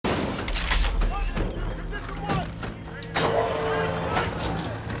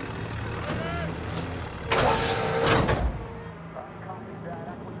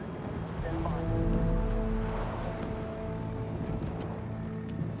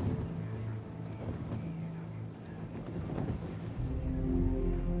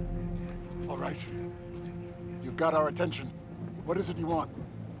right. You've got our attention. What is it you want?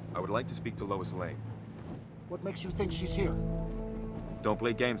 I would like to speak to Lois Lane. What makes you think she's here? Don't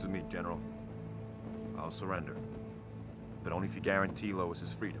play games with me, General. I'll surrender. But only if you guarantee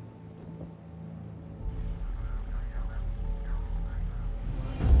Lois's freedom.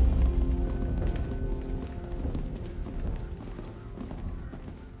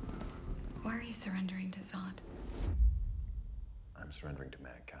 Why are you surrendering to Zod? I'm surrendering to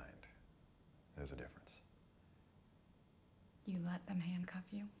mankind. There's a difference. You let them handcuff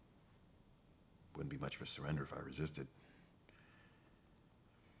you? Wouldn't be much of a surrender if I resisted.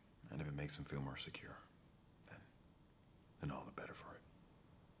 And if it makes them feel more secure, then all the better for it.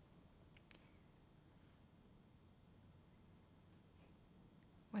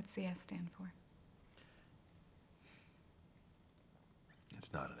 What's the S stand for?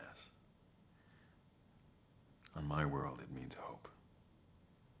 It's not an S. On my world, it means hope.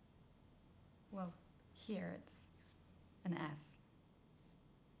 Well, here it's an S.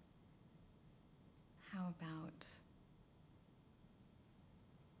 How about...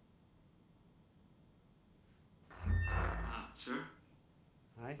 Sir?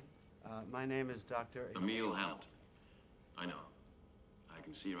 Hi, my name is Dr. Emil Hamilton. I know. I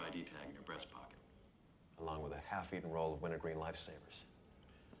can see your ID tag in your breast pocket. Along with a half-eaten roll of wintergreen lifesavers.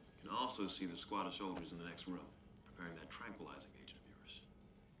 You can also see the squad of soldiers in the next room, preparing that tranquilizing agent of yours.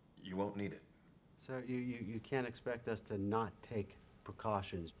 You won't need it. Sir, you can't expect us to not take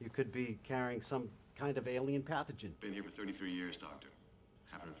precautions. You could be carrying some kind of alien pathogen. Been here for 33 years, Doctor.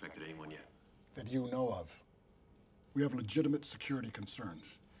 Haven't infected anyone yet. That you know of. We have legitimate security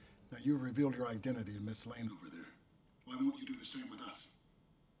concerns. Now, you've revealed your identity in Miss Lane over there. Why won't you do the same with us?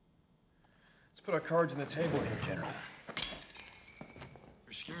 Let's put our cards on the table here, General.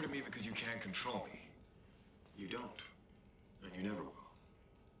 You're scared of me because you can't control me. You don't. And you never will.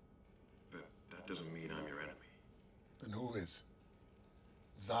 But that doesn't mean I'm your enemy. Then who is?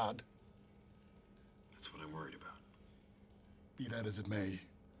 Zod? That's what I'm worried about. Be that as it may,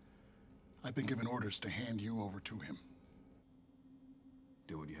 I've been given orders to hand you over to him.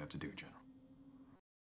 Do what you have to do, General.